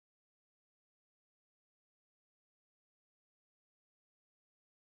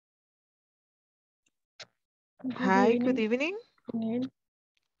Good Hi, good evening. evening. Good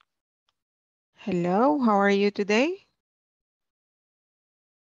Hello, how are you today?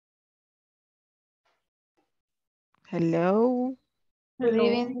 Hello. Good Hello.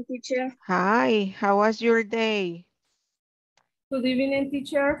 evening, teacher. Hi, how was your day? Good evening,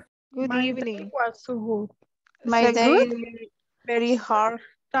 teacher. Good My day evening. was so good. Is My that day good? is very hard.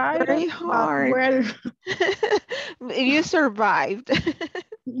 Tired, Very but hard. well. You survived.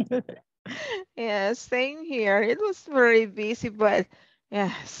 Yeah, same here. It was very busy, but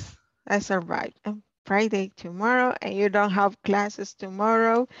yes, I survived. And Friday tomorrow, and you don't have classes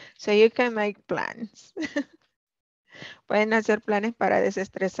tomorrow, so you can make plans. Pueden hacer planes para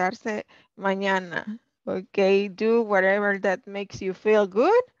desestresarse mañana. Okay, do whatever that makes you feel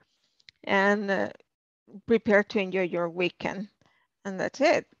good and prepare to enjoy your weekend. And that's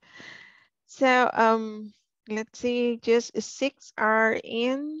it. So, let's see, just six are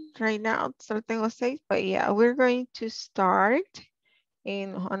in right now. Solo tengo seis, but yeah, we're going to start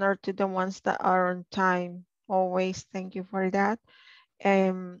in honor to the ones that are on time. Always thank you for that.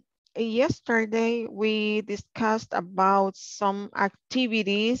 Yesterday, we discussed about some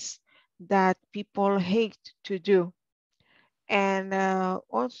activities that people hate to do. And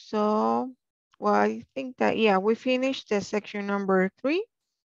also, well, I think that, yeah, we finished the section number 3.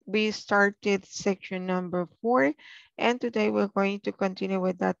 We started section number 4. And today we're going to continue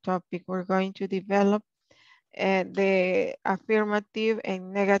with that topic. We're going to develop the affirmative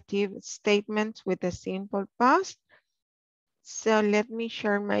and negative statements with the simple past. So let me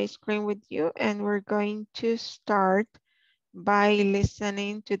share my screen with you and we're going to start by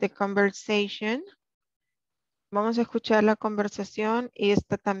listening to the conversation. Vamos a escuchar la conversación y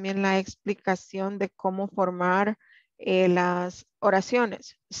está también la explicación de cómo formar las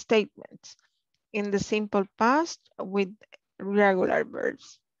oraciones, statements, in the simple past with regular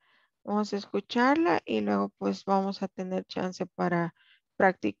verbs. Vamos a escucharla y luego pues vamos a tener chance para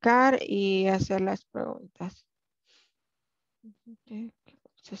practicar y hacer las preguntas. Ok,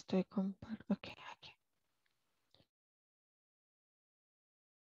 estoy compartiendo. Okay, aquí.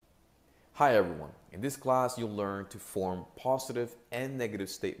 Hi everyone. In this class, you'll learn to form positive and negative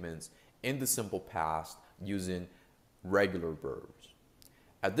statements in the simple past using regular verbs.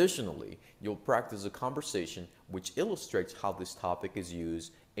 Additionally, you'll practice a conversation which illustrates how this topic is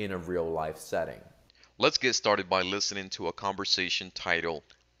used in a real-life setting. Let's get started by listening to a conversation titled,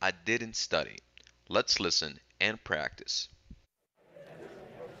 I didn't study. Let's listen and practice.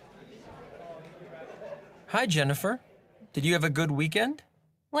 Hi, Jennifer. Did you have a good weekend?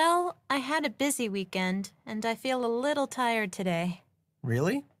 Well, I had a busy weekend, and I feel a little tired today.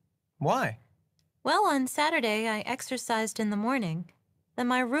 Really? Why? Well, on Saturday, I exercised in the morning. Then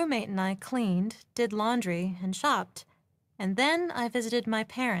my roommate and I cleaned, did laundry, and shopped. And then I visited my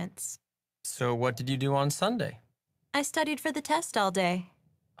parents. So, what did you do on Sunday? I studied for the test all day.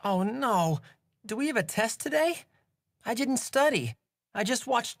 Oh, no. Do we have a test today? I didn't study. I just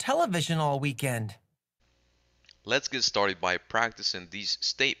watched television all weekend. Let's get started by practicing these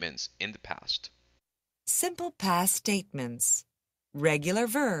statements in the past. Simple past statements. Regular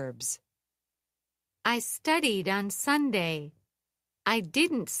verbs. I studied on Sunday. I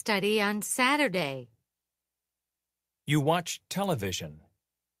didn't study on Saturday. You watched television.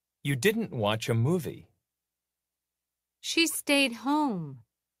 You didn't watch a movie. She stayed home.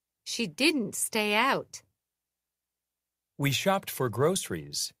 She didn't stay out. We shopped for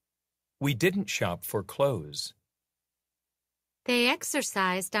groceries. We didn't shop for clothes. They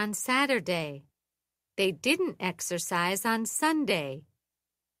exercised on Saturday. They didn't exercise on Sunday.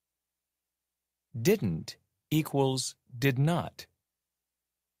 Didn't equals did not.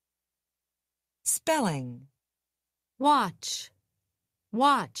 Spelling. Watch.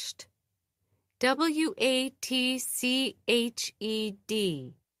 Watched. Watched.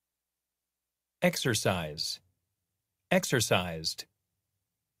 Exercise. Exercised. Exercised.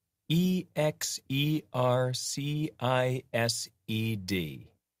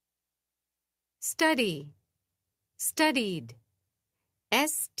 Study. Studied.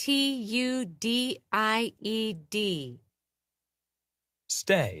 Studied.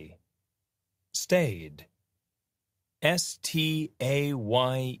 Stay. Stayed. Stayed.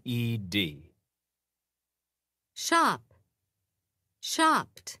 Shop.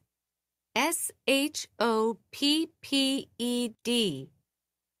 Shopped. Shopped.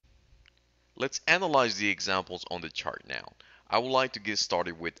 Let's analyze the examples on the chart now. I would like to get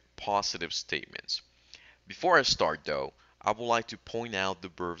started with positive statements. Before I start though, I would like to point out the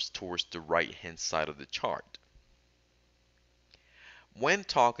verbs towards the right hand side of the chart. When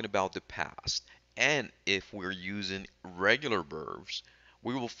talking about the past, and if we're using regular verbs,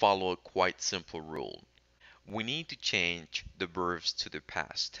 we will follow a quite simple rule. we need to change the verbs to the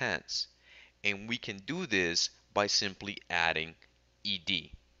past tense. And we can do this by simply adding ed.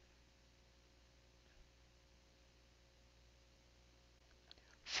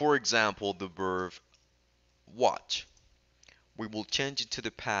 For example, the verb watch. We will change it to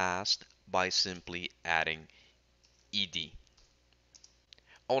the past by simply adding ed.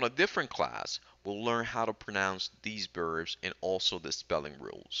 On a different class, we'll learn how to pronounce these verbs and also the spelling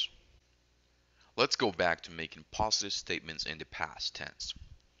rules. Let's go back to making positive statements in the past tense.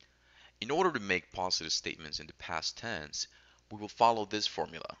 In order to make positive statements in the past tense, we will follow this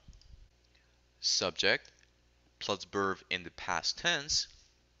formula. Subject plus verb in the past tense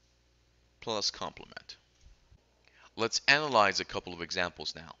plus complement. Let's analyze a couple of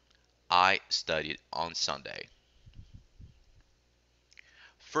examples now. I studied on Sunday.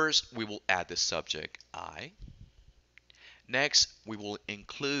 First, we will add the subject I. Next, we will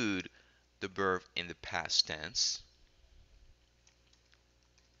include the verb in the past tense.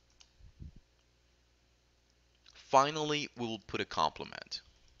 Finally, we will put a complement.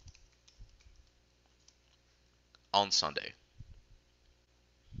 On Sunday.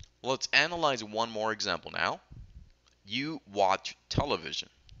 Let's analyze one more example now. You watch television.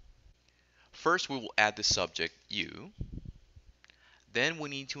 First, we will add the subject you. Then we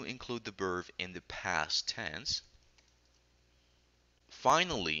need to include the verb in the past tense.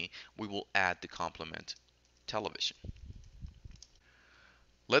 Finally, we will add the complement television.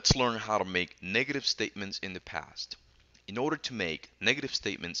 Let's learn how to make negative statements in the past. In order to make negative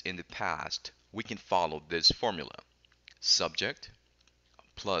statements in the past, we can follow this formula. Subject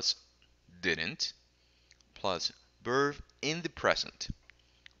plus didn't plus verb in the present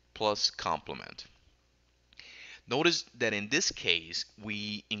plus complement. Notice that in this case,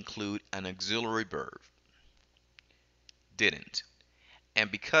 we include an auxiliary verb, didn't.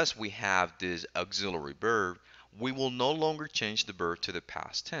 And because we have this auxiliary verb, we will no longer change the verb to the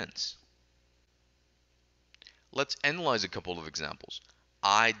past tense. Let's analyze a couple of examples.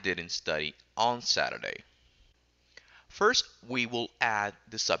 I didn't study on Saturday. First, we will add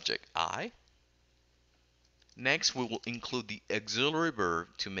the subject I. Next, we will include the auxiliary verb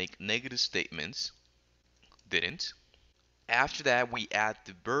to make negative statements, didn't. After that, we add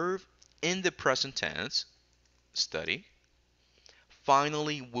the verb in the present tense, study.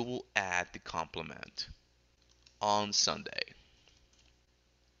 Finally, we will add the complement, on Sunday.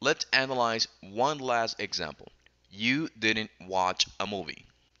 Let's analyze one last example. You didn't watch a movie.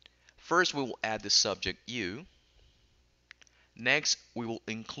 First, we will add the subject you. Next, we will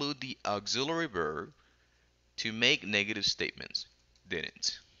include the auxiliary verb to make negative statements,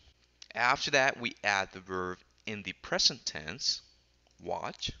 didn't. After that, we add the verb in the present tense,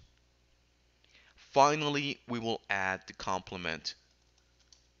 watch. Finally, we will add the complement,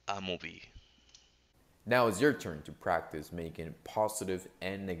 a movie. Now it's your turn to practice making positive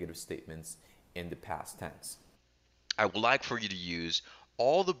and negative statements in the past tense. I would like for you to use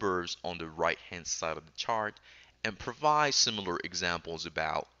all the verbs on the right-hand side of the chart and provide similar examples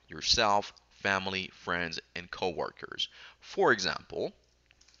about yourself, family, friends, and coworkers. For example,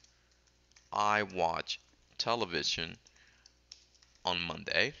 I watch television on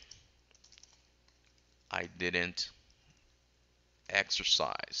Monday. I didn't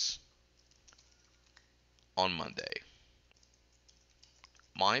exercise on Monday.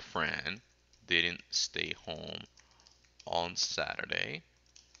 My friend didn't stay home on Saturday.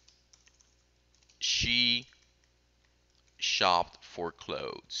 She shopped for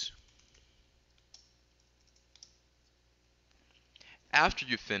clothes. After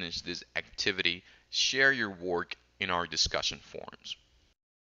you finish this activity, share your work in our discussion forums.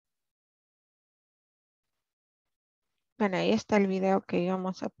 Bueno, ahí está el video que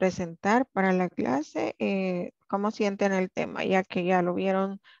íbamos a presentar para la clase. ¿Cómo sienten el tema? Ya que ya lo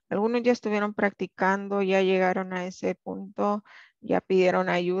vieron, algunos ya estuvieron practicando, ya llegaron a ese punto, ya pidieron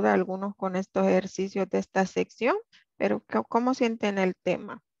ayuda, algunos con estos ejercicios de esta sección, pero ¿cómo sienten el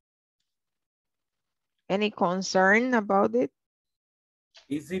tema? Any concern about it?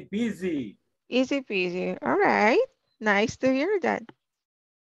 Easy peasy. Easy peasy. All right. Nice to hear that.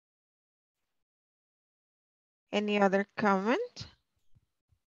 Any other comment?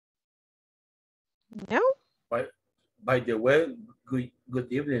 No? By the way,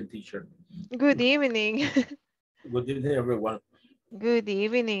 good evening, teacher. Good evening. Good evening, everyone. Good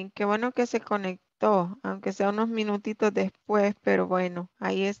evening. Qué bueno que se conectó, aunque sea unos minutitos después, pero bueno,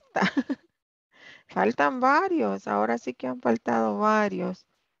 ahí está. Faltan varios, ahora sí que han faltado varios.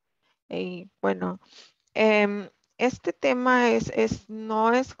 Y bueno, este tema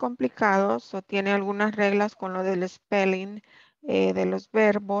no es complicado, tiene algunas reglas con lo del spelling. de los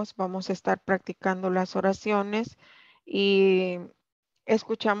verbos. Vamos a estar practicando las oraciones y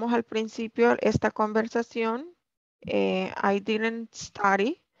escuchamos al principio esta conversación. I didn't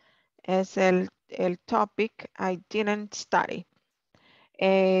study es el topic. I didn't study.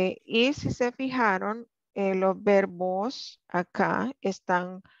 Y si se fijaron, los verbos acá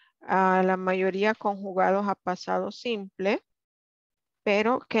están la mayoría conjugados a pasado simple,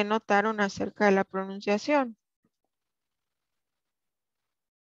 pero ¿qué notaron acerca de la pronunciación?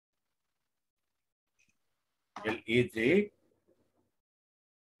 El ed.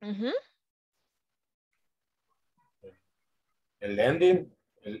 El ending.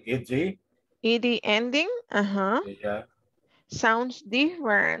 El ed. ED ending, ajá. Ya. Sounds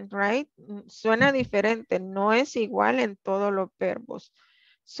different, right? Suena diferente, no es igual en todos los verbos.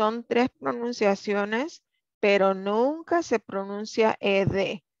 Son 3 pronunciaciones, pero nunca se pronuncia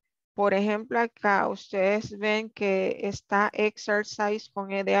ed. Por ejemplo, acá ustedes ven que está exercise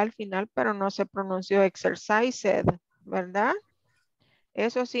con ed al final, pero no se pronunció exercised, ¿verdad?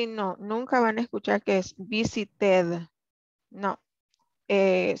 Eso sí, no, nunca van a escuchar que es visited. No.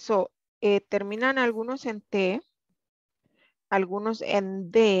 Terminan algunos en T, algunos en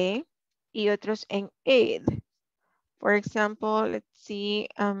D y otros en ed. For example, let's see,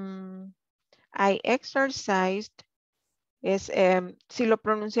 I exercised. Si lo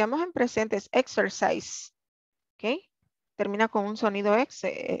pronunciamos en presente es exercise, ¿ok? Termina con un sonido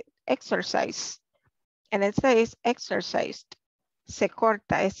exercise. And esta es exercised. Se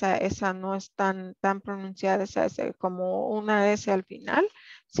corta, esa no es tan pronunciada, esa es como una S al final,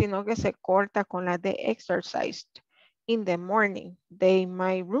 sino que se corta con la de exercised. In the morning,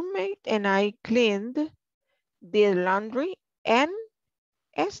 my roommate and I cleaned the laundry, and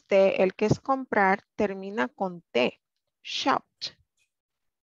el que es comprar, termina con T. Shopped.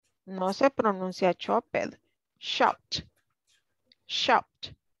 No se pronuncia chopped. Shopped.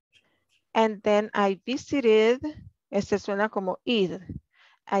 Shopped. And then I visited, este suena como id.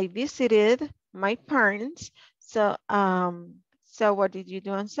 I visited my parents. So what did you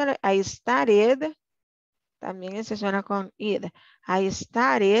do on Saturday? I studied. También ese suena con id. I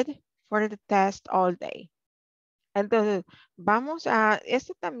studied for the test all day. Entonces, vamos a,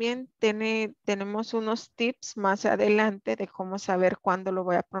 este también tenemos unos tips más adelante de cómo saber cuándo lo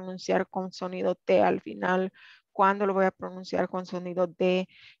voy a pronunciar con sonido T al final, cuándo lo voy a pronunciar con sonido D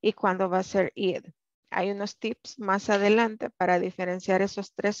y cuándo va a ser id. Hay unos tips más adelante para diferenciar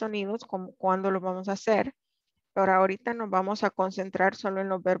esos 3 sonidos, como cuándo lo vamos a hacer. Pero ahorita nos vamos a concentrar solo en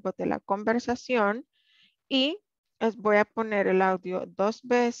los verbos de la conversación y les voy a poner el audio 2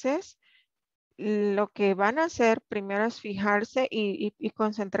 veces. Lo que van a hacer primero es fijarse y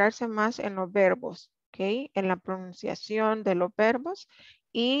concentrarse más en los verbos, ¿ok? En la pronunciación de los verbos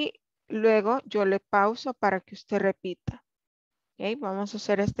y luego yo le pauso para que usted repita, ¿ok? Vamos a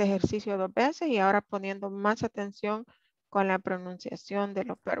hacer este ejercicio 2 veces y ahora poniendo más atención con la pronunciación de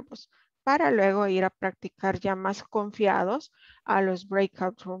los verbos para luego ir a practicar ya más confiados a los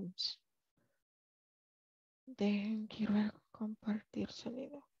breakout rooms. Quiero compartir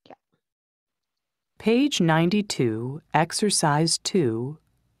sonido. Ya. Page 92, Exercise 2,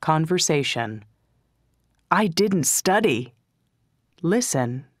 Conversation. I didn't study.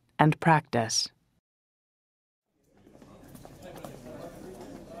 Listen and practice.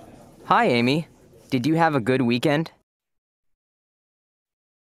 Hi, Amy. Did you have a good weekend?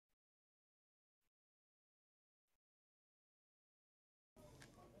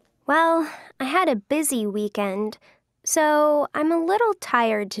 Well, I had a busy weekend, so I'm a little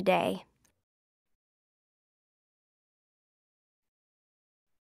tired today.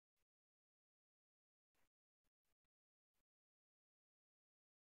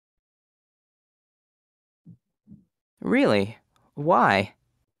 Really? Why?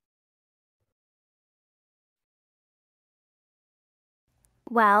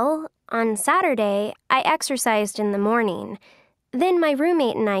 Well, on Saturday, I exercised in the morning. Then my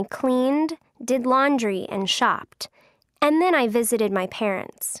roommate and I cleaned, did laundry, and shopped. And then I visited my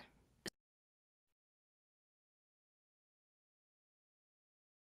parents.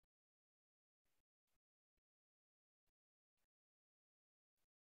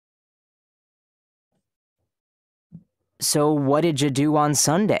 So what did you do on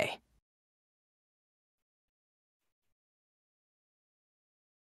Sunday?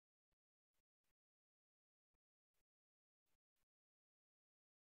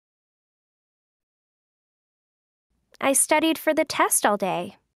 I studied for the test all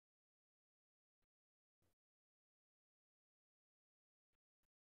day.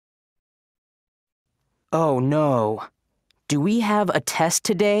 Oh no. Do we have a test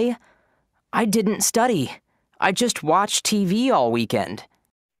today? I didn't study. I just watched TV all weekend.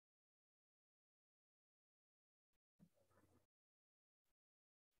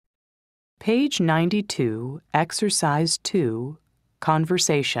 Page 92, Exercise 2,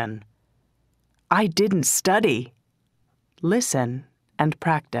 Conversation. I didn't study. Listen and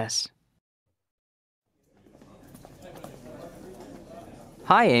practice.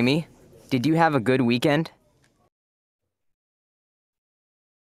 Hi, Amy. Did you have a good weekend?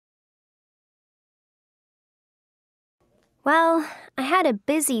 Well, I had a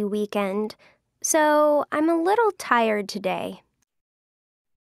busy weekend, so I'm a little tired today.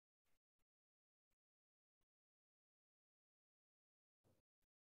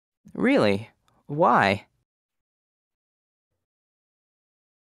 Really? Why?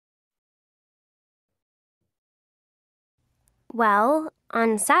 Well,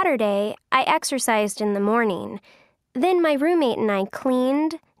 on Saturday, I exercised in the morning. Then my roommate and I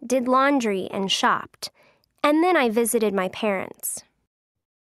cleaned, did laundry, and shopped. And then I visited my parents.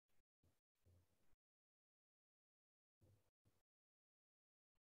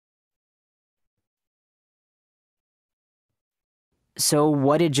 So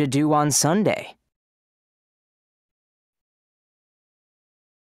what did you do on Sunday?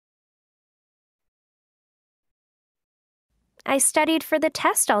 I studied for the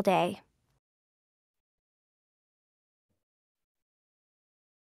test all day.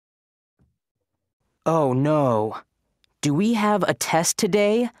 Oh no. Do we have a test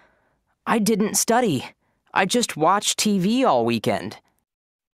today? I didn't study. I just watched TV all weekend.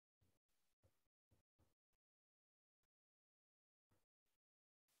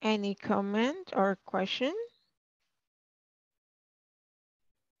 Any comment or question?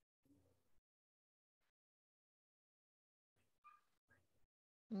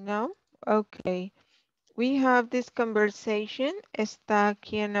 No? Okay. We have this conversation. Está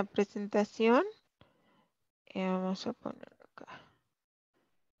aquí en la presentación. Y vamos a poner acá.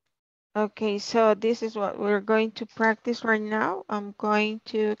 Okay, so this is what we're going to practice right now. I'm going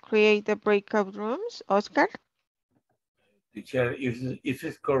to create the breakout rooms. Oscar? Teacher, is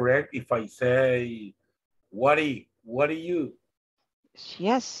it correct if I say, what are you?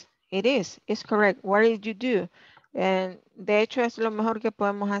 Yes, it is. It's correct. What did you do? De hecho, es lo mejor que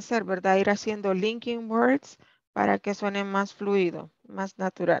podemos hacer, ¿verdad? Ir haciendo linking words para que suene más fluido, más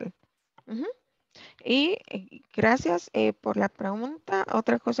natural. Y gracias por la pregunta.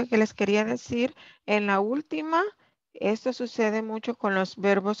 Otra cosa que les quería decir, en la última, esto sucede mucho con los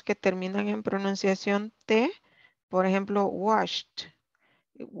verbos que terminan en pronunciación T. Por ejemplo, washed.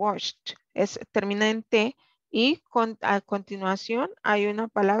 Washed. Termina en T y a continuación hay una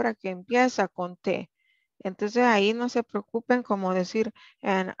palabra que empieza con T. Entonces ahí no se preocupen como decir,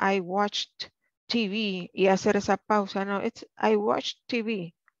 and I watched TV y hacer esa pausa. No, it's I watched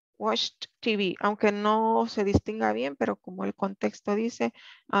TV. Watched TV, aunque no se distinga bien, pero como el contexto dice,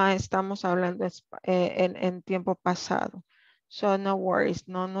 estamos hablando en tiempo pasado. So no worries,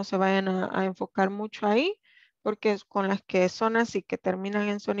 no se vayan a enfocar mucho ahí, porque con las que son así, que terminan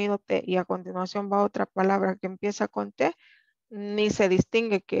en sonido T y a continuación va otra palabra que empieza con T, ni se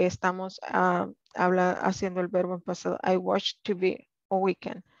distingue que estamos haciendo el verbo en pasado. I watched TV all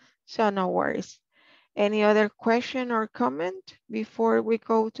weekend. So no worries. Any other question or comment before we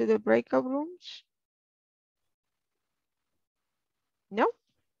go to the breakout rooms? No?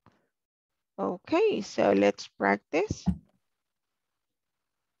 Okay, so let's practice.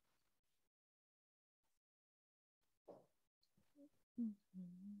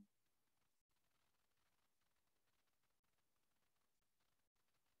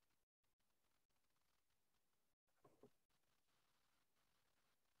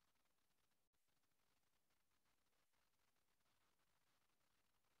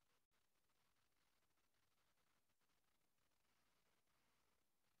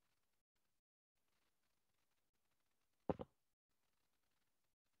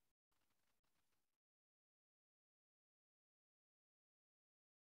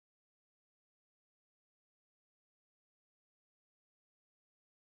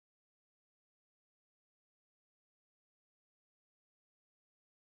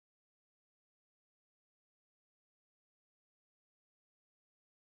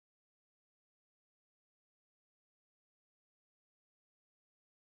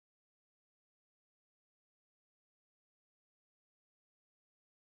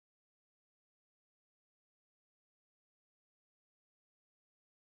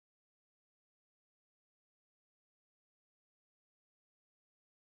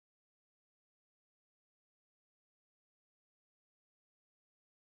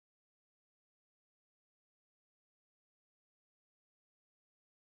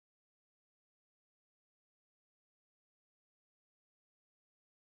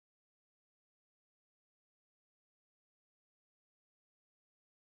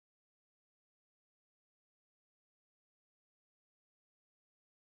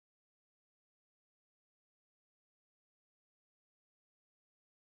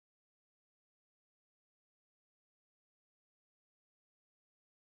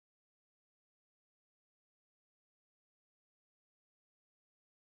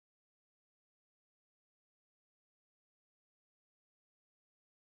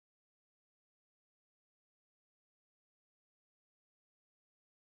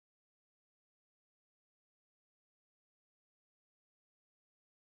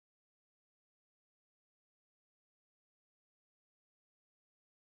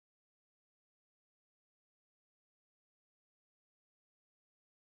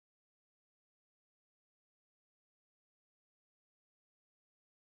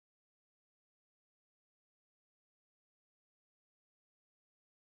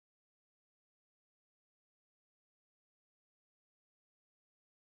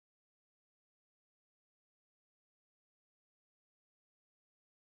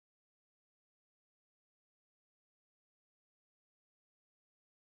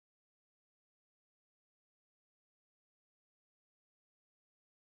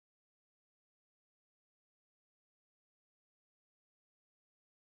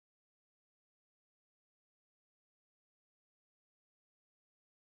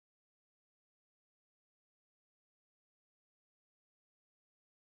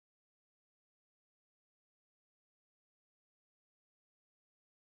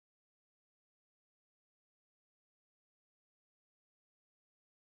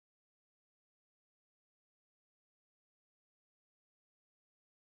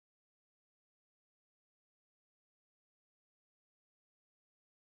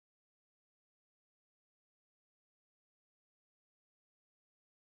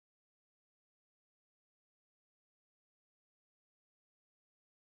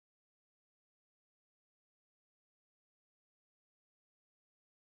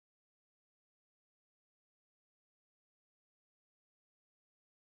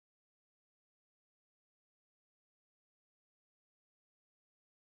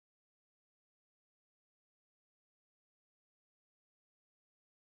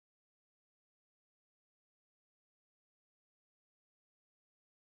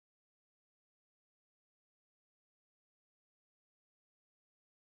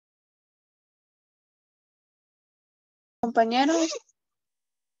 Compañeros.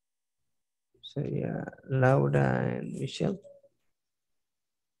 Sería Laura and Michelle.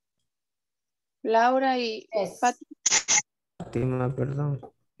 Laura y Fátima, perdón.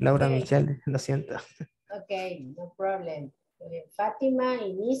 Laura, Ok. Michelle, lo siento. Ok, no problem. Fátima,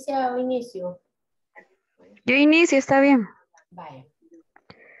 ¿inicia o inicio? Yo inicio, está bien. Vaya.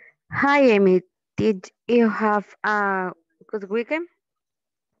 Hi, Amy. Did you have a good weekend?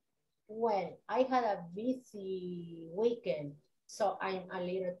 Well, I had a busy weekend, so I'm a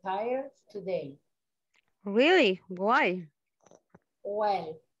little tired today. Really? Why?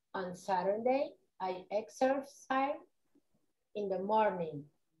 Well, on Saturday, I exercised in the morning.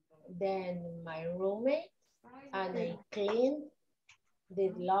 Then my roommate and I cleaned,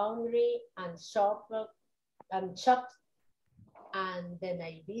 did laundry and shopped, and then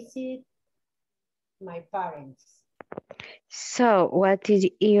I visited my parents. So, what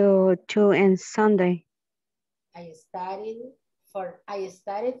did you do on Sunday? I studied for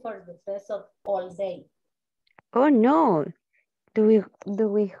the test of all day. Oh no. Do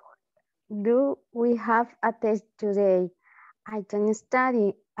we have a test today? I don't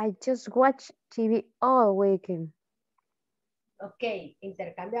study. I just watch TV all weekend. Ok,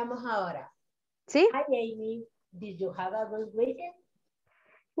 intercambiamos ahora. ¿Sí? Hi, Amy. Did you have a good weekend?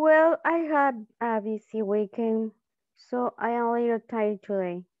 Well, I had a busy weekend, so I am a little tired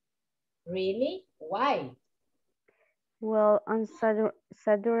today. Really? Why? Well, on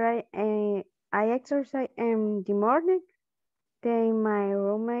Saturday, I exercise in the morning. Then my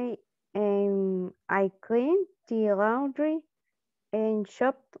roommate and I cleaned the laundry and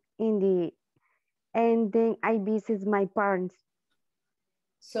shopped and then I visit my parents.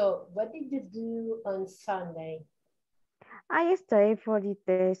 So what did you do on Sunday? I studied for the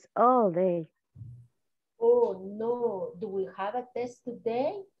test all day. Oh no, do we have a test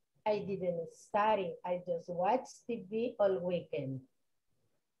today? I didn't study. I just watched TV all weekend.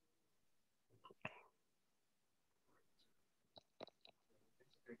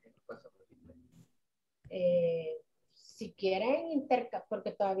 Si quieren,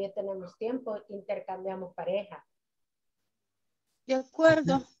 porque todavía tenemos tiempo, intercambiamos pareja. De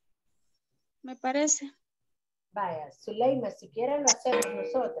acuerdo. Me parece. Vaya, Zuleima, si quieren lo hacemos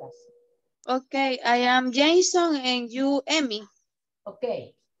nosotras. Okay, I am Jason and you, Amy.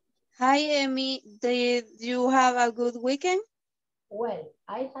 Okay. Hi, Amy. Did you have a good weekend? Well,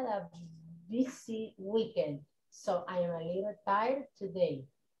 I had a busy weekend, so I am a little tired today.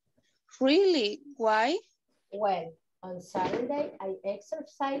 Really? Why? Well, on Saturday, I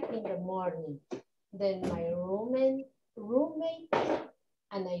exercised in the morning. Then my roommate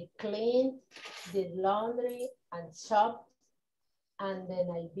and I cleaned, did laundry and shopped, and then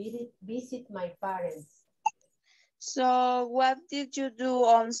I visit my parents. So what did you do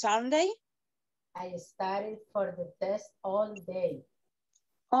on Sunday? I studied for the test all day.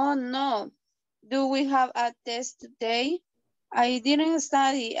 Oh no. Do we have a test today? I didn't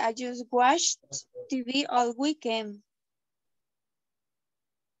study. I just watched TV all weekend.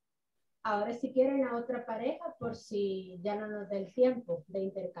 Ahora si quieren a otra pareja por si ya no nos da el tiempo de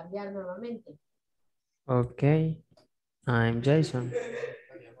intercambiar nuevamente. Okay, I'm Jason.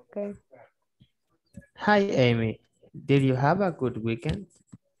 Okay. Hi, Amy. Did you have a good weekend?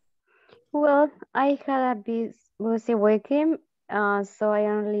 Well, I had a busy weekend, so I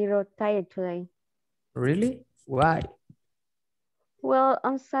am a little tired today. Really? Why? Well,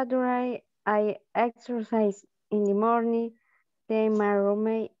 on Saturday, I exercised in the morning. Then my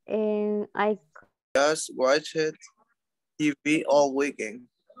roommate and I just watched TV all weekend.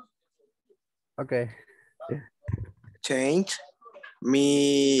 Okay. Change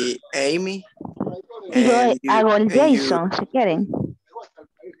me, Amy. Yo hago el Jason, si quieren.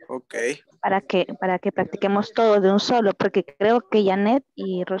 Okay. Para que practiquemos todo de un solo, porque creo que Janet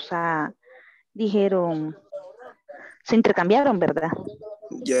y Rosa dijeron, se intercambiaron, ¿verdad?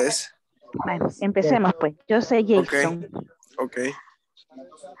 Yes. Bueno, empecemos pues. Yo soy Jason. Okay.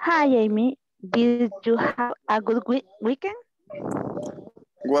 Hi, Amy. Did you have a good weekend?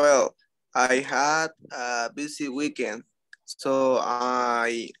 Well, I had a busy weekend, so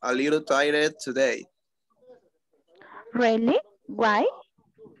I'm a little tired today. Really? Why?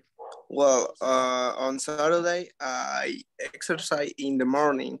 Well, on Saturday, I exercised in the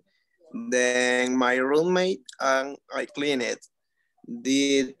morning. Then my roommate and I cleaned it,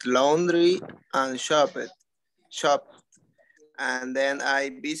 did laundry and shopped. And then I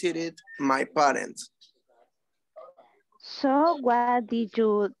visited my parents. So what did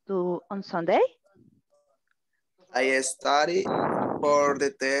you do on Sunday? I studied for the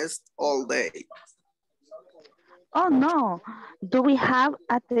test all day. Oh no, do we have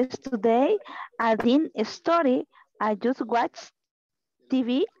a test today? I didn't study. I just watch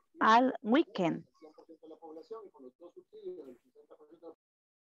TV all weekend.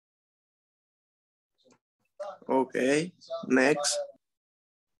 Okay, next.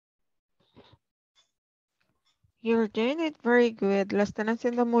 You're doing it very good. Lo están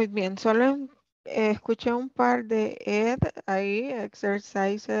haciendo muy bien. Solo escuché un par de ed ahí,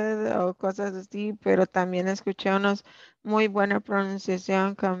 exercises o cosas así, pero también escuché unos muy buena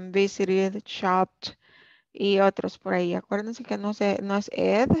pronunciación con visited, shopped y otros por ahí. Acuérdense que no es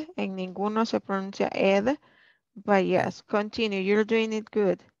ed, en ninguno se pronuncia ed, but yes, continue. You're doing it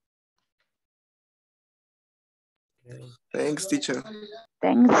good. Thanks, teacher.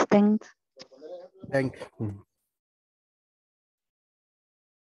 Thanks. Thank.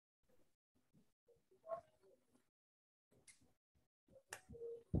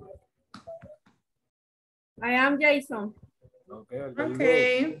 I am Jason.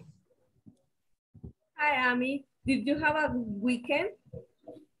 Okay. Hi, Amy. Did you have a weekend?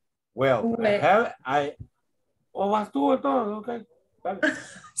 Well, vas tú todo, okay. Dale.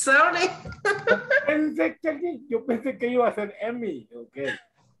 Sorry. Yo pensé que iba a ser Emmy, okay.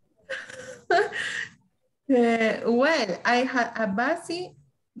 Well, I had a busy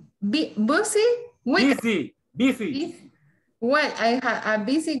weekend. Busy. Well, I had a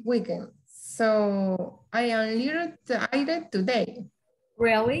busy weekend, so I am a little tired today.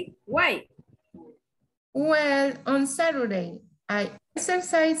 Really? Why? Well, on Saturday, I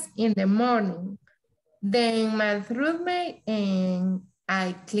exercised in the morning. Then my roommate and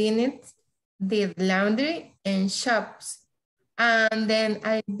I cleaned, did laundry and shops. And then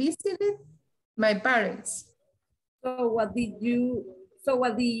I visited my parents. So what did you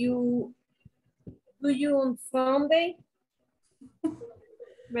do on Sunday?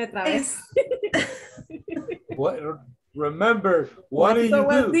 Remember, what did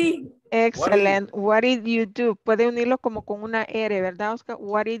you do? Excellent. What did you do? Puede unirlo como con una R, ¿verdad, Oscar?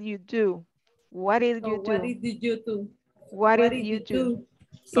 What did you do? What did you do? What did you do? What did you do?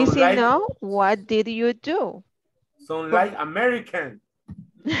 Sound Easy, like, no? What did you do? Sound like American.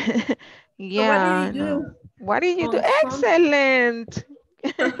 Yeah. So what did you do? On Excellent.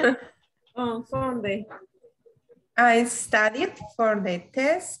 On Sunday, I studied for the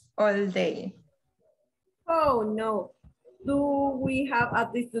test all day. Oh no. Do we have a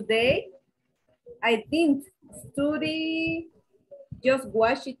test today? I didn't study, just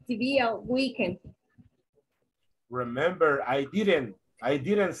watch TV all weekend. Remember, I didn't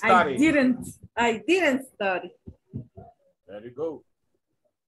study. I didn't study. There you go.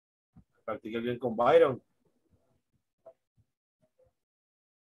 Practica bien con Byron.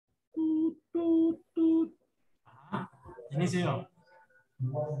 Inicio.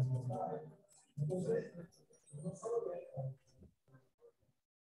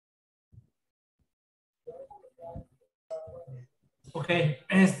 Okay,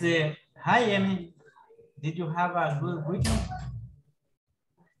 hi Emmy, did you have a good weekend?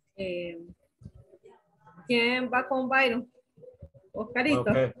 ¿Quién va con Byron?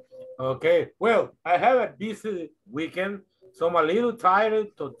 Oscarito. Okay. Well, I have a busy weekend, so I'm a little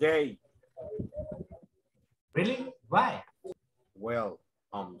tired today. Really? Why? Well,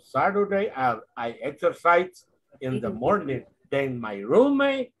 on Saturday, I exercised in the morning. Then my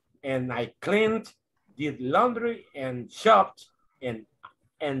roommate and I cleaned, did laundry and shopped, and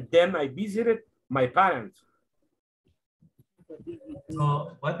then I visited my parents.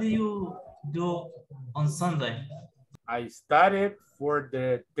 So what do you do on Sunday? I studied for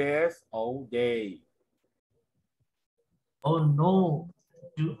the test all day. Oh no,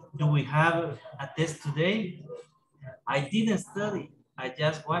 do we have a test today? I didn't study. I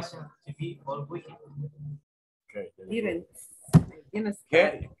just watched TV all weekend. Okay. Didn't.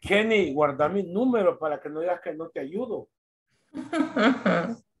 Kenny, guarda mi número para que no digas que no te ayudo.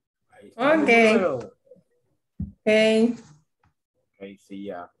 Okay. Okay. Okay, see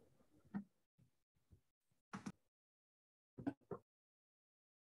ya.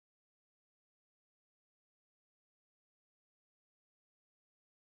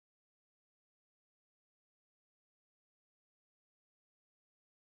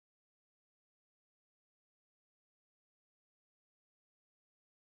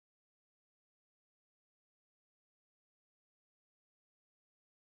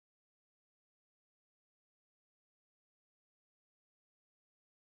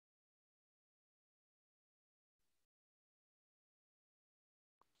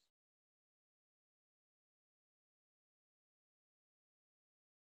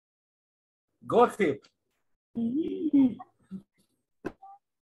 Gossip.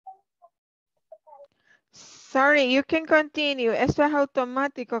 Sorry, you can continue. Esto es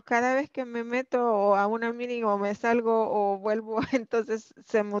automático. Cada vez que me meto a una meeting o me salgo o vuelvo, entonces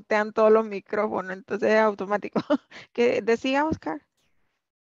se mutean todos los micrófonos. Entonces es automático. ¿Qué decía Oscar?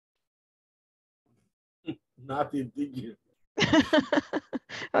 Nothing, teacher.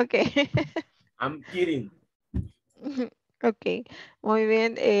 Okay. I'm kidding. Ok, muy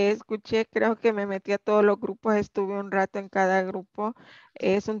bien. Escuché, creo que me metí a todos los grupos, estuve un rato en cada grupo.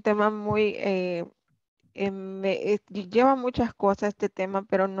 Es un tema muy, lleva muchas cosas este tema,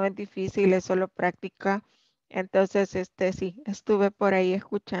 pero no es difícil, es solo práctica. Entonces, sí, estuve por ahí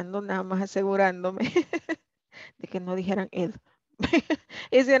escuchando, nada más asegurándome de que no dijeran Ed.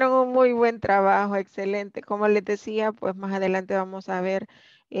 Hicieron un muy buen trabajo, excelente. Como les decía, pues más adelante vamos a ver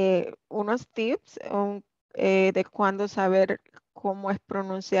unos tips de cuándo saber cómo es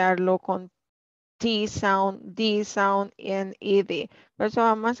pronunciarlo con T sound, D sound en ED. Por eso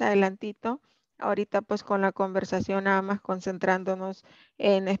vamos más adelantito. Ahorita pues con la conversación nada más concentrándonos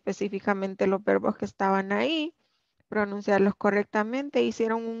en específicamente los verbos que estaban ahí, pronunciarlos correctamente.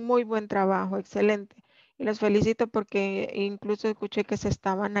 Hicieron un muy buen trabajo, excelente. Y los felicito porque incluso escuché que se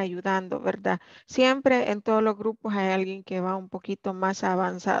estaban ayudando, ¿verdad? Siempre en todos los grupos hay alguien que va un poquito más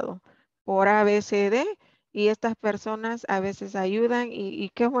avanzado por ABCD y estas personas a veces ayudan y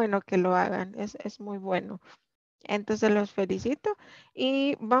qué bueno que lo hagan, es muy bueno. Entonces los felicito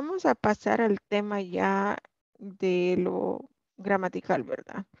y vamos a pasar al tema ya de lo gramatical,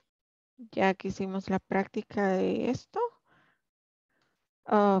 ¿verdad? Ya que hicimos la práctica de esto.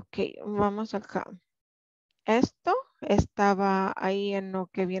 Ok, vamos acá. Esto estaba ahí en lo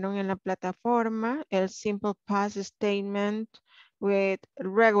que vieron en la plataforma, el simple past statement with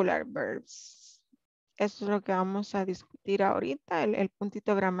regular verbs. Eso es lo que vamos a discutir ahorita, el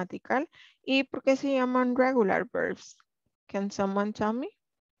puntito gramatical. ¿Y por qué se llaman regular verbs? Can someone tell me?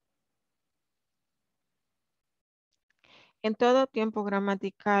 En todo tiempo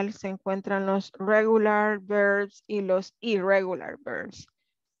gramatical se encuentran los regular verbs y los irregular verbs.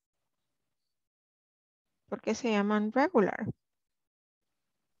 ¿Por qué se llaman regular?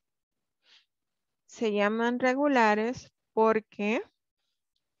 Se llaman regulares porque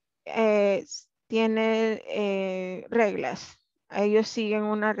tienen reglas. Ellos siguen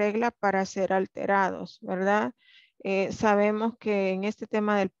una regla para ser alterados, ¿verdad? Sabemos que en este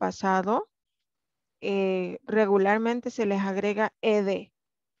tema del pasado regularmente se les agrega ed,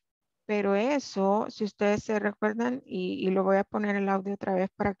 pero eso, si ustedes se recuerdan, y lo voy a poner el audio otra vez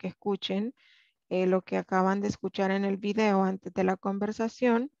para que escuchen lo que acaban de escuchar en el video antes de la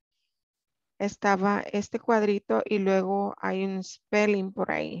conversación, estaba este cuadrito y luego hay un spelling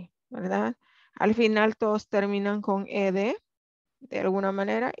por ahí, ¿verdad? Al final todos terminan con ed de alguna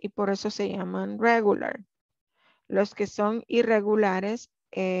manera y por eso se llaman regular. Los que son irregulares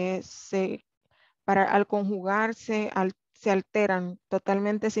al conjugarse se alteran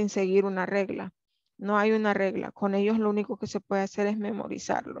totalmente sin seguir una regla. No hay una regla. Con ellos lo único que se puede hacer es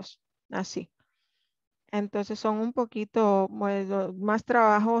memorizarlos. Así. Entonces son un poquito bueno, más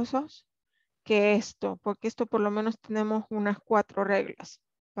trabajosos que esto, porque esto por lo menos tenemos unas 4 reglas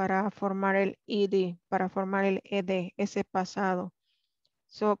para formar el ed, para formar el ed, ese pasado.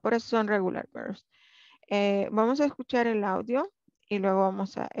 Por eso son regular verbs. Vamos a escuchar el audio y luego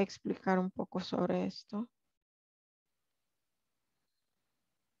vamos a explicar un poco sobre esto.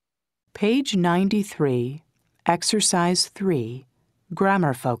 Page 93, Exercise 3,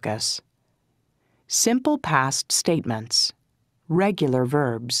 Grammar Focus. Simple past statements. Regular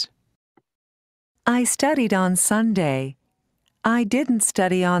verbs. I studied on Sunday. I didn't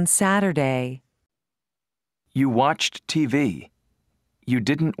study on Saturday. You watched TV. You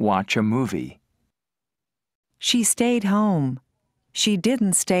didn't watch a movie. She stayed home. She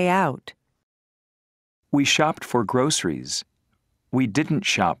didn't stay out. We shopped for groceries. We didn't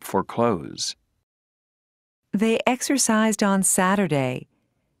shop for clothes. They exercised on Saturday.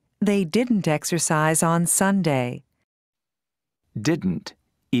 They didn't exercise on Sunday. Didn't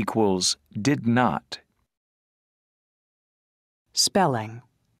equals did not. Spelling.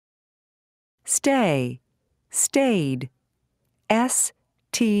 Stay, stayed.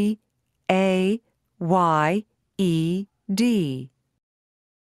 S-T-A-Y-E-D.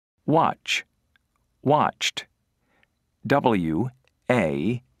 Watch, watched. W-A-T-C-H-E-D.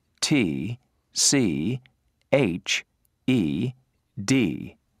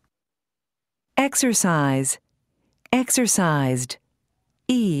 Exercise, exercised.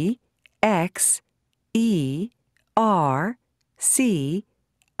 E-X-E-R-C-I-S-E-D.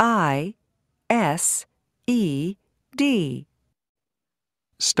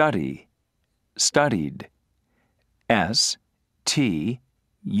 Study, studied. S-T-U-D-I.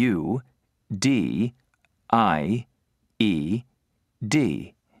 I-E-D.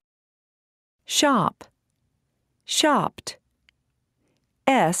 Shop, shopped.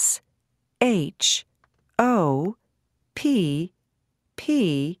 S-H-O-P-P-E-D.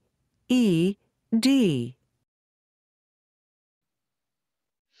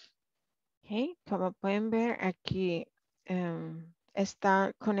 Okay, como pueden ver aquí,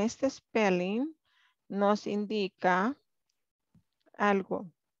 está con este spelling, nos indica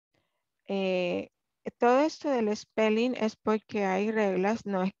algo. Todo esto del spelling es porque hay reglas,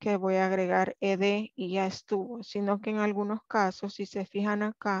 no es que voy a agregar ed y ya estuvo, sino que en algunos casos, si se fijan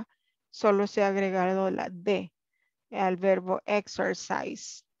acá, solo se ha agregado la d al verbo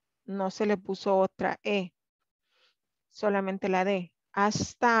exercise. No se le puso otra e, solamente la d. I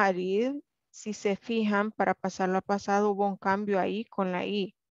studied, si se fijan, para pasarlo a pasado hubo un cambio ahí con la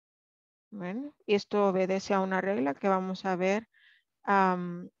i. Bueno, y esto obedece a una regla que vamos a ver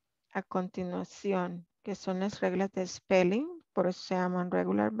a continuación, que son las reglas de spelling, por eso se llaman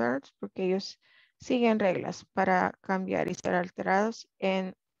regular verbs, porque ellos siguen reglas para cambiar y ser alterados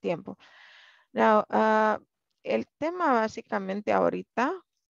en tiempo. Now, el tema básicamente ahorita,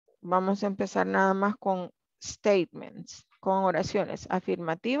 vamos a empezar nada más con statements, con oraciones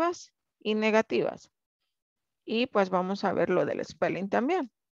afirmativas y negativas. Y pues vamos a ver lo del spelling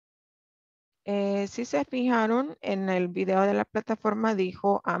también. Si se fijaron en el video de la plataforma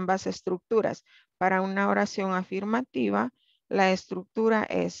dijo ambas estructuras. Para una oración afirmativa, la estructura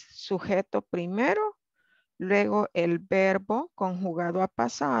es sujeto primero, luego el verbo conjugado a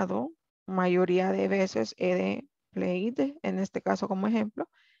pasado, mayoría de veces he played, en este caso como ejemplo,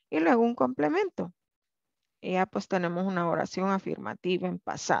 y luego un complemento. Y ya pues tenemos una oración afirmativa en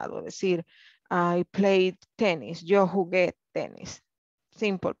pasado, es decir, I played tennis, yo jugué tenis,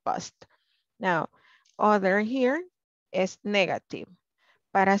 simple past. Now, other here es negative.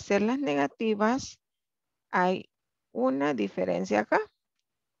 Para hacer las negativas hay una diferencia acá.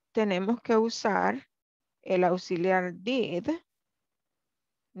 Tenemos que usar el auxiliar did,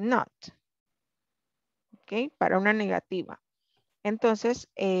 not. ¿Ok? Para una negativa.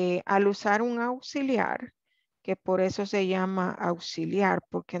 Entonces, al usar un auxiliar, que por eso se llama auxiliar,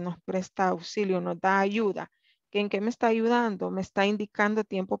 porque nos presta auxilio, nos da ayuda. ¿En qué me está ayudando? Me está indicando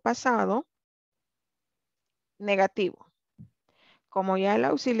tiempo pasado, negativo. Como ya el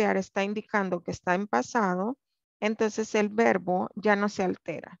auxiliar está indicando que está en pasado, entonces el verbo ya no se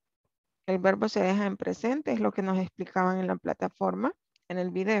altera. El verbo se deja en presente, es lo que nos explicaban en la plataforma, en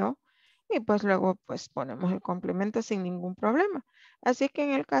el video. Y pues luego pues ponemos el complemento sin ningún problema. Así que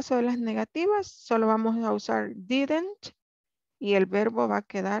en el caso de las negativas, solo vamos a usar didn't y el verbo va a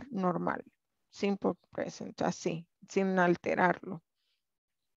quedar normal. Simple present, así, sin alterarlo.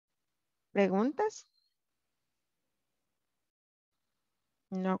 ¿Preguntas?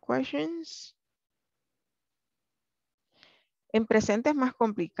 No questions. En presente es más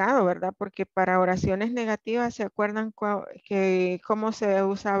complicado, ¿verdad? Porque para oraciones negativas, ¿se acuerdan cómo se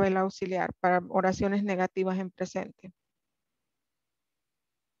usaba el auxiliar para oraciones negativas en presente?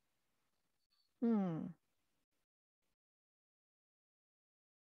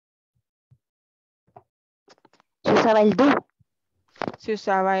 Se usaba el do. Se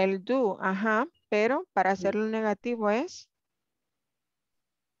usaba el do, ajá, pero para hacerlo negativo es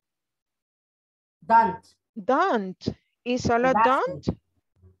Don't. Don't. Y solo don't.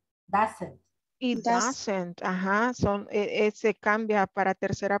 Doesn't. Y doesn't, ajá, se cambia para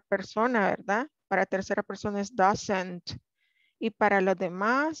tercera persona, ¿verdad? Para tercera persona es doesn't. Y para los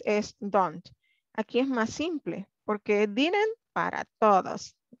demás es don't. Aquí es más simple, porque didn't para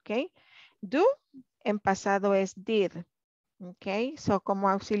todos, ¿ok? Do en pasado es did, ¿ok? So como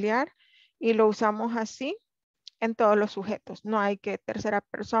auxiliar y lo usamos así en todos los sujetos. No hay que tercera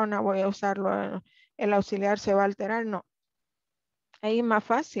persona, voy a usarlo, el auxiliar se va a alterar, no. Ahí es más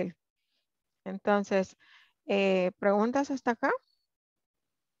fácil. Entonces, ¿preguntas hasta acá?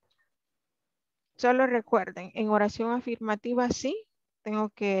 Solo recuerden, en oración afirmativa sí, tengo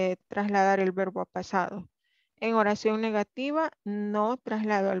que trasladar el verbo a pasado. En oración negativa no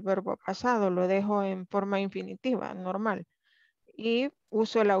traslado el verbo a pasado, lo dejo en forma infinitiva, normal. Y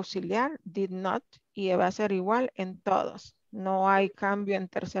uso el auxiliar, did not, y va a ser igual en todos. No hay cambio en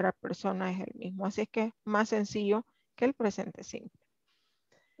tercera persona, es el mismo. Así es que es más sencillo que el presente simple.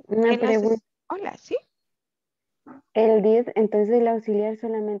 Una pregunta. Hola, ¿sí? El did, entonces el auxiliar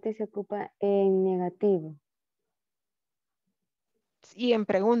solamente se ocupa en negativo. Y en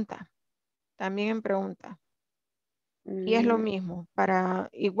pregunta, también en pregunta. Y es lo mismo, para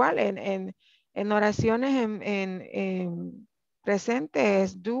igual en oraciones en presente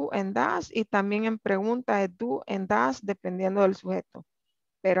es do and does y también en pregunta es do and does dependiendo del sujeto.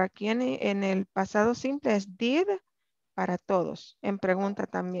 Pero aquí en el pasado simple es did para todos. En pregunta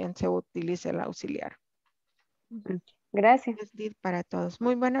también se utiliza el auxiliar. Gracias. Es did para todos.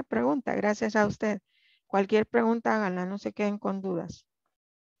 Muy buena pregunta. Gracias a usted. Cualquier pregunta háganla. No se queden con dudas.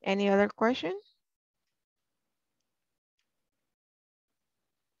 Any other question?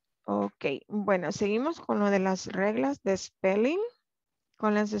 Ok. Bueno, seguimos con lo de las reglas de spelling.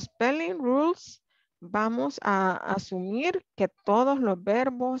 Con las spelling rules vamos a asumir que todos los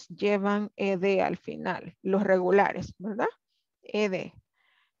verbos llevan ed al final. Los regulares, ¿verdad? Ed.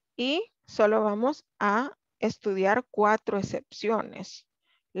 Y solo vamos a estudiar 4 excepciones.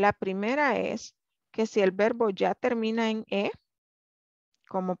 La primera es que si el verbo ya termina en e,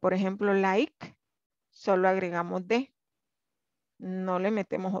 como por ejemplo like, solo agregamos de. No le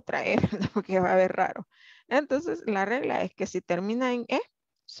metemos otra e, porque va a ver raro. Entonces la regla es que si termina en e,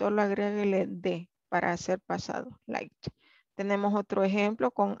 solo agréguele de para hacer pasado, like. Tenemos otro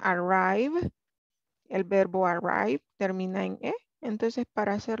ejemplo con arrive. El verbo arrive termina en e. Entonces,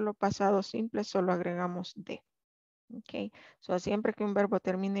 para hacerlo pasado simple, solo agregamos de. Ok. So, siempre que un verbo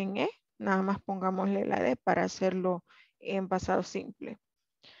termine en e, nada más pongámosle la de para hacerlo en pasado simple.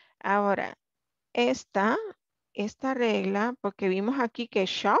 Ahora, esta regla, porque vimos aquí que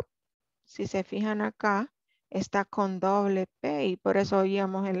shop, si se fijan acá, está con doble P y por eso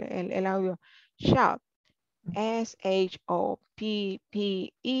oíamos el audio. Shop. S-H-O-P-P-E-D,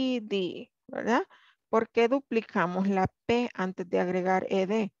 ¿verdad? ¿Por qué duplicamos la P antes de agregar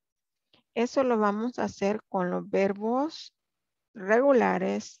ed? Eso lo vamos a hacer con los verbos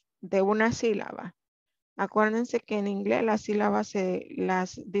regulares de una sílaba. Acuérdense que en inglés las sílabas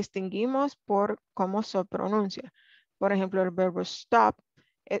las distinguimos por cómo se pronuncia. Por ejemplo, el verbo stop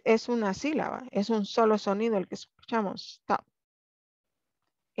es una sílaba, es un solo sonido el que escuchamos, stop.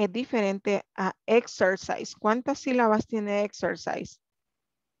 Es diferente a exercise. ¿Cuántas sílabas tiene exercise?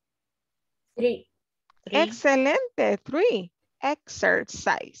 3. Excelente, 3.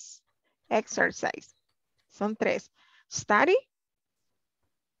 Exercise. Exercise. Son 3. Study.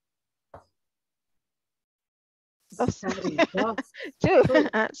 2.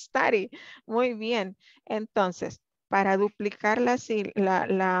 Study. Muy bien. Entonces, para duplicar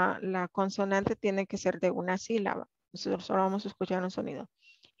la consonante tiene que ser de una sílaba. Nosotros solo vamos a escuchar un sonido.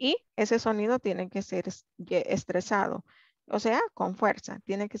 Y ese sonido tiene que ser estresado. O sea, con fuerza.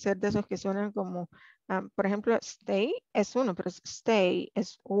 Tiene que ser de esos que suenan como, por ejemplo, stay es uno, pero stay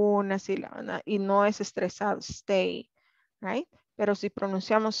es una sílaba, ¿no? Y no es estresado, stay, right? Pero si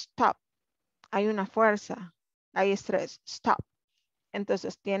pronunciamos stop, hay una fuerza, hay estrés, stop.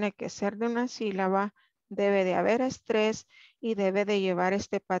 Entonces tiene que ser de una sílaba, debe de haber estrés y debe de llevar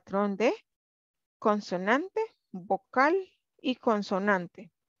este patrón de consonante, vocal y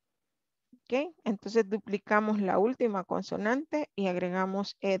consonante. ¿Ok? Entonces duplicamos la última consonante y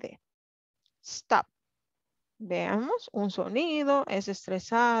agregamos ed. Stop. Veamos, un sonido es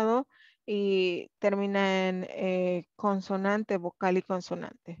estresado y termina en consonante, vocal y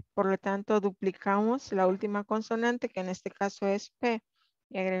consonante. Por lo tanto, duplicamos la última consonante, que en este caso es P,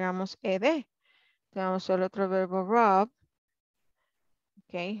 y agregamos ed. Tenemos el otro verbo rob.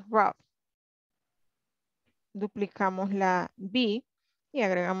 Ok, rob. Duplicamos la B y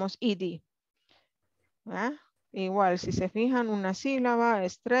agregamos ed. ¿Ah? Igual, si se fijan, una sílaba,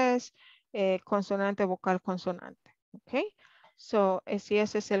 estrés, consonante, vocal, consonante. Ok, so, si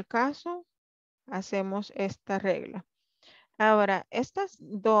ese es el caso, hacemos esta regla. Ahora, estas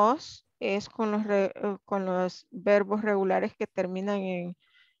dos es con los verbos regulares que terminan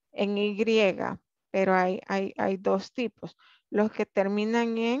en Y, pero hay dos tipos. Los que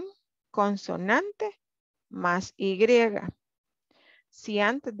terminan en consonante más Y. Si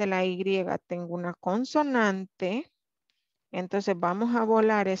antes de la Y tengo una consonante, entonces vamos a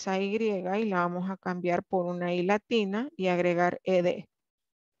volar esa Y y la vamos a cambiar por una I latina y agregar ed.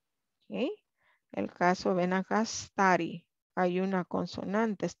 ¿Okay? El caso, ven acá, study. Hay una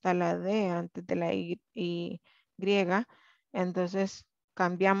consonante, está la D antes de la Y. Entonces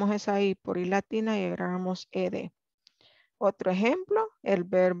cambiamos esa I por I latina y agregamos ed. Otro ejemplo, el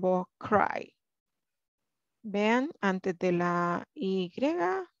verbo cry. Vean, antes de la Y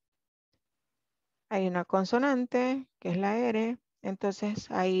hay una consonante que es la R.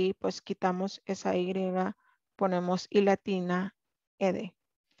 Entonces ahí pues quitamos esa Y, ponemos I latina, ed.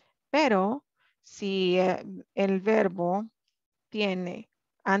 Pero si el verbo tiene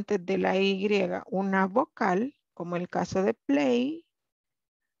antes de la Y una vocal, como el caso de play,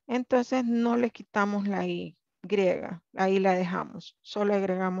 entonces no le quitamos la Y, ahí la dejamos, solo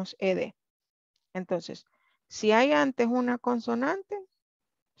agregamos ed. Entonces, si hay antes una consonante,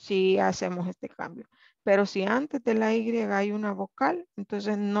 si hacemos este cambio. Pero si antes de la Y hay una vocal,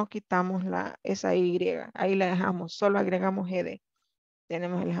 entonces no quitamos esa Y. Ahí la dejamos, solo agregamos ed.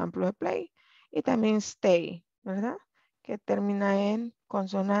 Tenemos el ejemplo de play y también stay, ¿verdad? Que termina en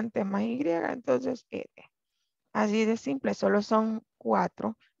consonante más Y, entonces ed. Así de simple, solo son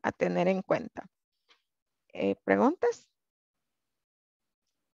 4 a tener en cuenta. ¿Preguntas?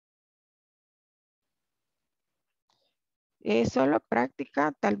 Solo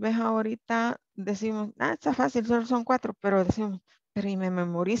práctica, tal vez ahorita decimos, está fácil, solo son 4, pero decimos, pero ¿y me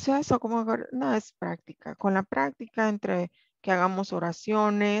memorizo eso? ¿Cómo? No, es práctica. Con la práctica, entre que hagamos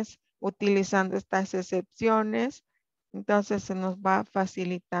oraciones, utilizando estas excepciones, entonces se nos va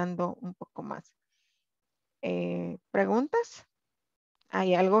facilitando un poco más. ¿Preguntas?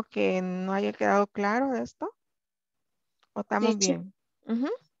 ¿Hay algo que no haya quedado claro de esto? ¿O estamos bien?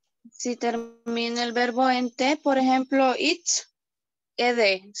 Si termina el verbo en T, por ejemplo, it,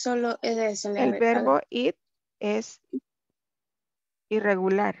 ed, solo ed se le El agrega. verbo it es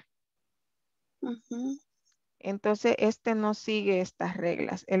irregular. Entonces, este no sigue estas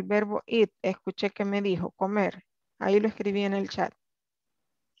reglas. El verbo eat, escuché que me dijo comer. Ahí lo escribí en el chat.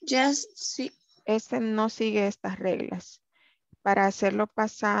 Yes, sí. Este no sigue estas reglas. Para hacerlo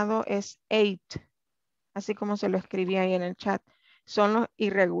pasado es ate, así como se lo escribí ahí en el chat. Son los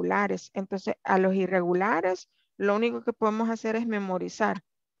irregulares. Entonces, a los irregulares, lo único que podemos hacer es memorizar.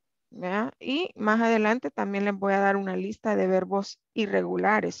 ¿Verdad? Y más adelante también les voy a dar una lista de verbos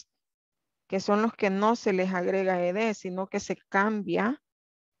irregulares, que son los que no se les agrega ed, sino que se cambia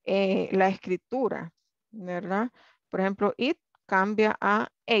la escritura, ¿verdad? Por ejemplo, it cambia a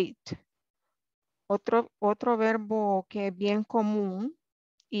ate. Otro verbo que es bien común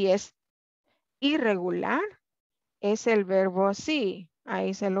y es irregular es el verbo see.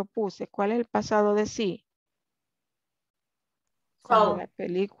 Ahí se lo puse. ¿Cuál es el pasado de see? Como la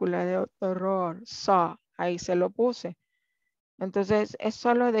película de horror, Saw. Ahí se lo puse. Entonces, es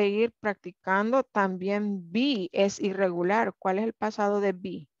solo de ir practicando. También be es irregular. ¿Cuál es el pasado de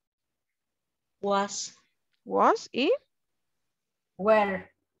be? Was. Was y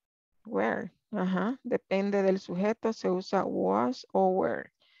Were. were. Ajá. Depende del sujeto. Se usa was o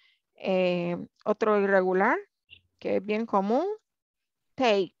were. Otro irregular que es bien común.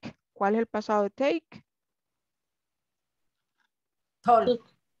 Take. ¿Cuál es el pasado de take? Took.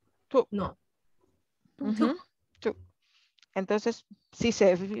 No. Took. Entonces, si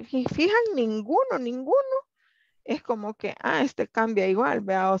se fijan, ninguno es como que, este cambia igual,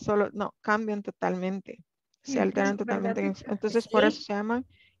 vea, o solo, no, cambian totalmente. Se alteran totalmente. Entonces, por eso se llaman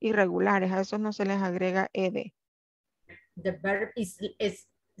irregulares. A esos no se les agrega ed. The verb is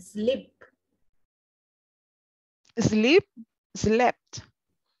sleep. Sleep, slept.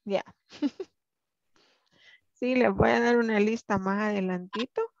 Ya. Sí, les voy a dar una lista más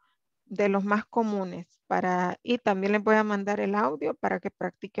adelantito de los más comunes y también les voy a mandar el audio para que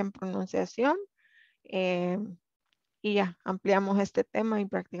practiquen pronunciación y ya ampliamos este tema y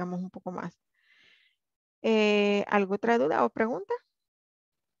practicamos un poco más. ¿Alguna otra duda o pregunta?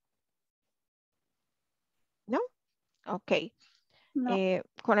 ¿No? Ok. No.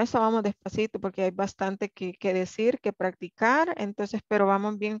 Con eso vamos despacito porque hay bastante que decir, que practicar, entonces, pero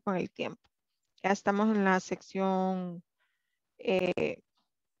vamos bien con el tiempo. Ya estamos en la sección,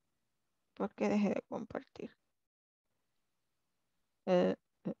 ¿por qué dejé de compartir?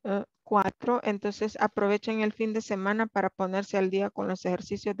 4, entonces aprovechen el fin de semana para ponerse al día con los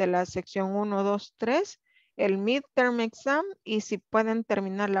ejercicios de la sección 1, 2, 3, el midterm exam, y si pueden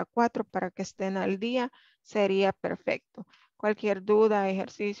terminar la 4 para que estén al día, sería perfecto. Cualquier duda,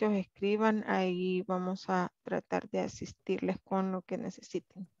 ejercicios, escriban, ahí vamos a tratar de asistirles con lo que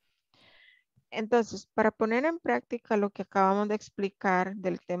necesiten. Entonces, para poner en práctica lo que acabamos de explicar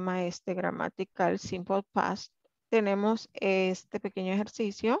del tema gramatical simple past, tenemos este pequeño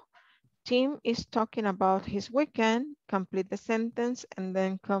ejercicio. Tim is talking about his weekend. Complete the sentence and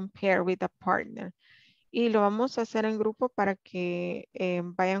then compare with a partner. Y lo vamos a hacer en grupo para que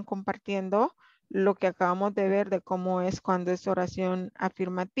vayan compartiendo lo que acabamos de ver de cómo es cuando es oración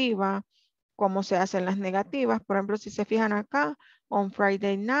afirmativa, cómo se hacen las negativas. Por ejemplo, si se fijan acá, on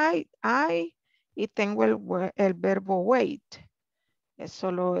Friday night, y tengo el verbo wait. Es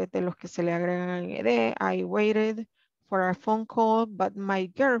solo de los que se le agregan en ed. I waited for a phone call, but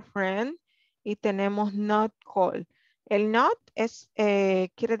my girlfriend. Y tenemos not call. El not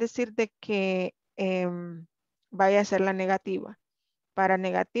quiere decir de que vaya a ser la negativa. Para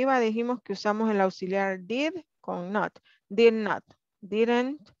negativa dijimos que usamos el auxiliar did con not. Did not,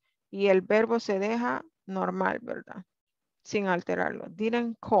 didn't. Y el verbo se deja normal, ¿verdad? Sin alterarlo.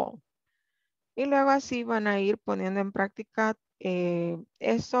 Didn't call. Y luego así van a ir poniendo en práctica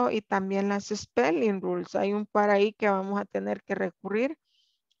Eso y también las spelling rules. Hay un par ahí que vamos a tener que recurrir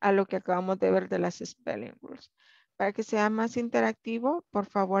a lo que acabamos de ver de las spelling rules. Para que sea más interactivo, por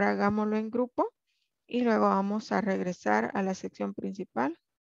favor hagámoslo en grupo y luego vamos a regresar a la sección principal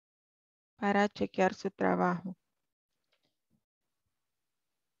para chequear su trabajo.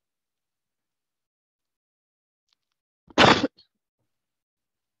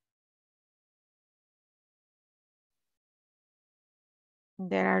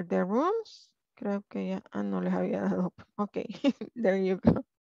 There are the rooms. Creo que ya, no les había dado. Ok, there you go.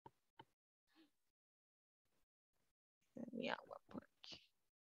 Mi agua por aquí.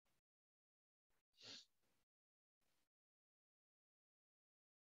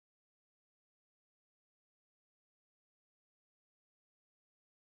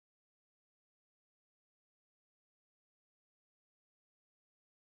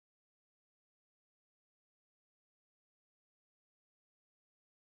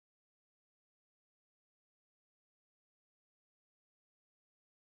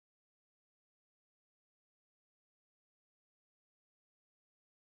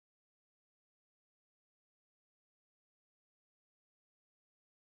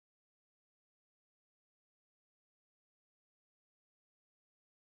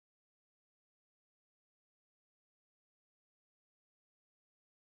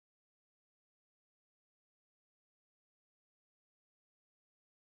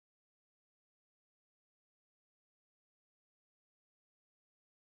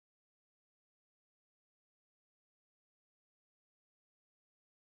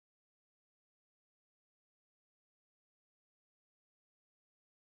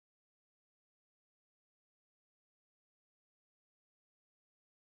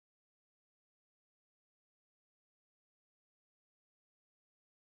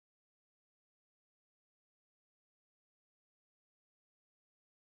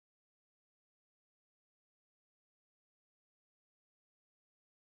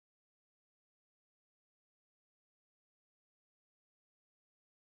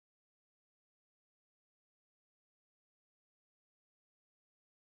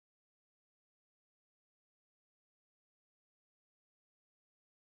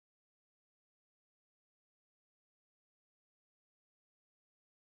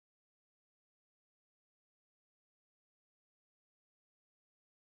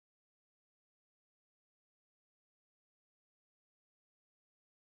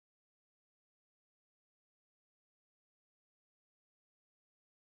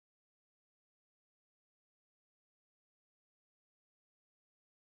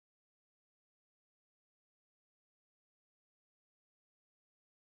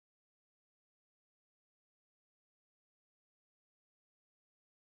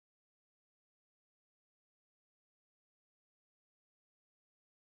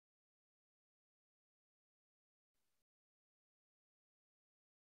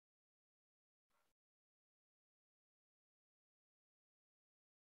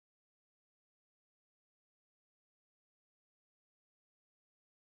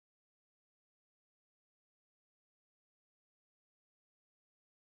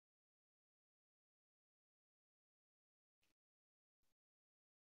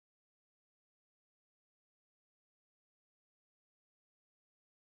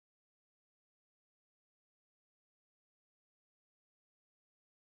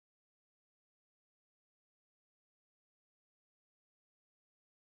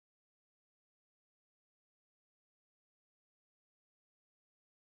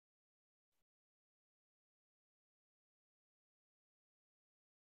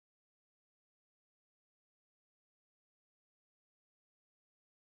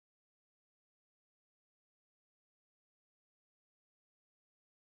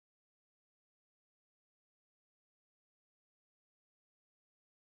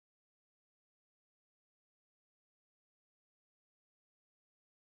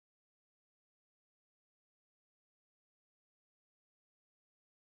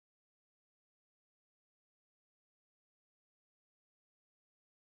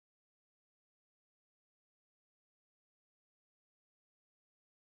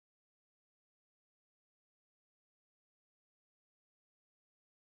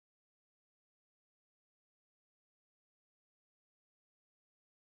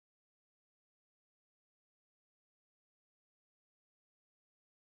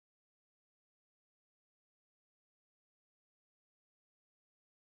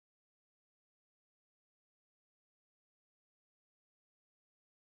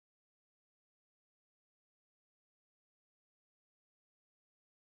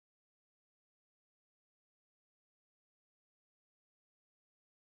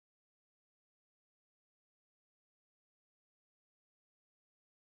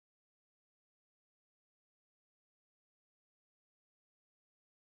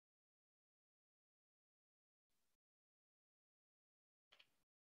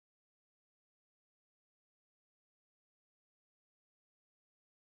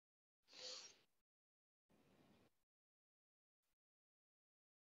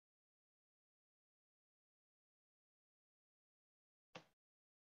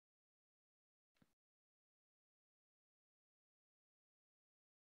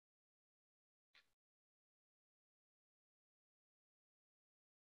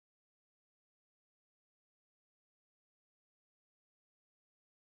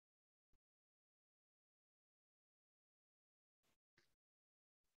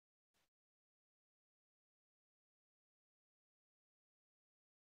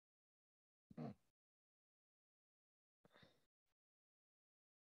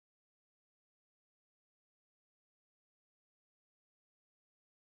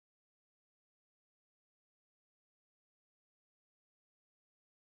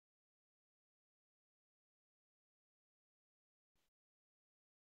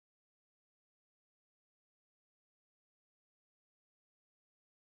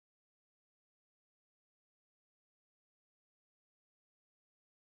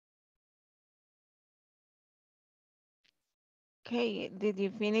 Okay, did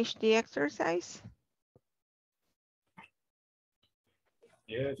you finish the exercise?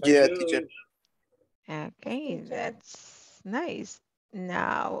 Yes, Yeah, teacher. Okay, that's nice.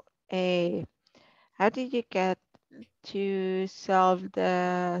 Now, how did you get to solve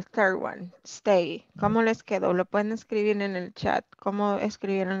the third one? Stay. ¿Cómo les quedó? Lo pueden escribir en el chat. ¿Cómo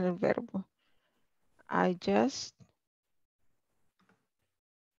escribieron el verbo? I just.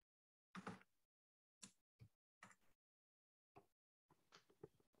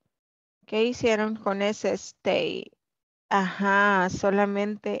 ¿Qué hicieron con ese stay? Ajá,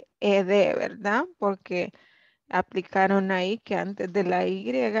 solamente ed, ¿verdad? Porque aplicaron ahí que antes de la Y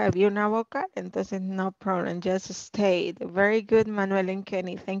había una vocal, entonces no problem, just stayed. Very good, Manuel and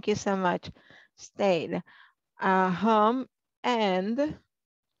Kenny. Thank you so much. Stayed. Home and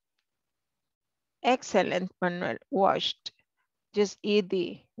excellent, Manuel. Watched. Just ed.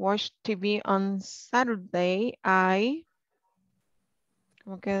 Watched TV on Saturday.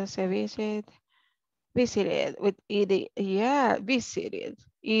 ¿Cómo quedó ese visit? Visited with ed. Yeah, visited.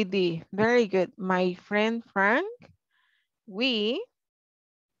 Ed. Very good. My friend Frank, we,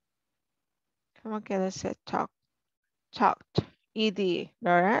 ¿cómo quedó ese talk? Talked. Ed.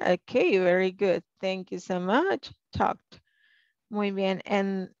 Laura, okay, very good. Thank you so much. Talked. Muy bien.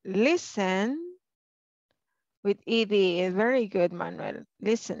 And listen with ed. Very good, Manuel.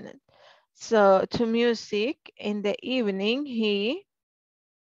 Listen. So to music in the evening, he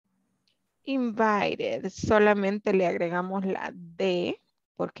invited. Solamente le agregamos la D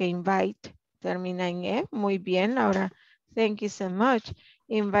porque invite termina en E. Muy bien, Laura. Thank you so much.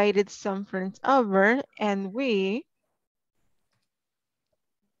 Invited some friends over and we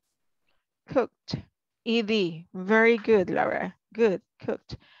cooked. ED. Very good, Laura. Good.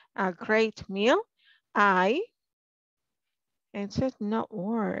 Cooked. A great meal. It said not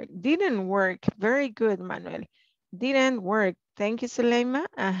work. Didn't work. Very good, Manuel. Didn't work. Thank you, Suleima.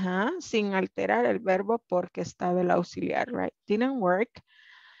 Ajá. Sin alterar el verbo porque estaba el auxiliar, right? Didn't work.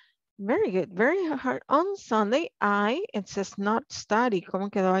 Very good. Very hard. On Sunday, it says not study. ¿Cómo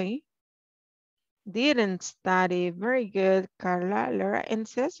quedó ahí? Didn't study. Very good, Carla, Laura, and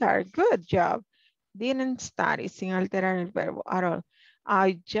Cesar. Good job. Didn't study. Sin alterar el verbo at all.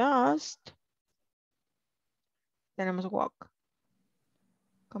 I just. Tenemos walk.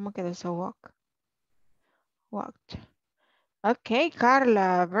 ¿Cómo quedó ese walk? Walked. Okay,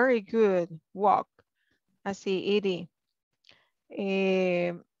 Carla, very good. Walk. Así, Edie.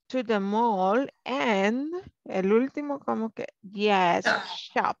 To the mall and el último como que, yes,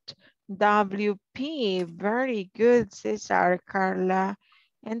 shopped. WP, very good, Cesar, Carla,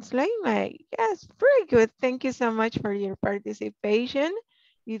 and Slayma. Yes, very good. Thank you so much for your participation.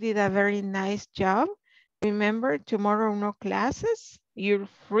 You did a very nice job. Remember, tomorrow no classes. You're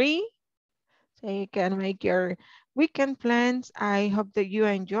free. So you can make your weekend plans. I hope that you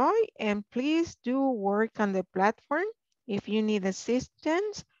enjoy and please do work on the platform. If you need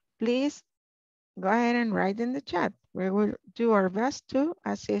assistance, please go ahead and write in the chat. We will do our best to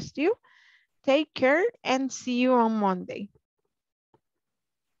assist you. Take care and see you on Monday.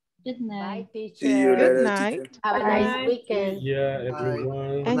 Good night. Bye, teacher. See you Good later, night. teacher. Have a nice weekend. Yeah,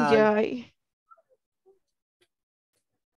 everyone. Enjoy.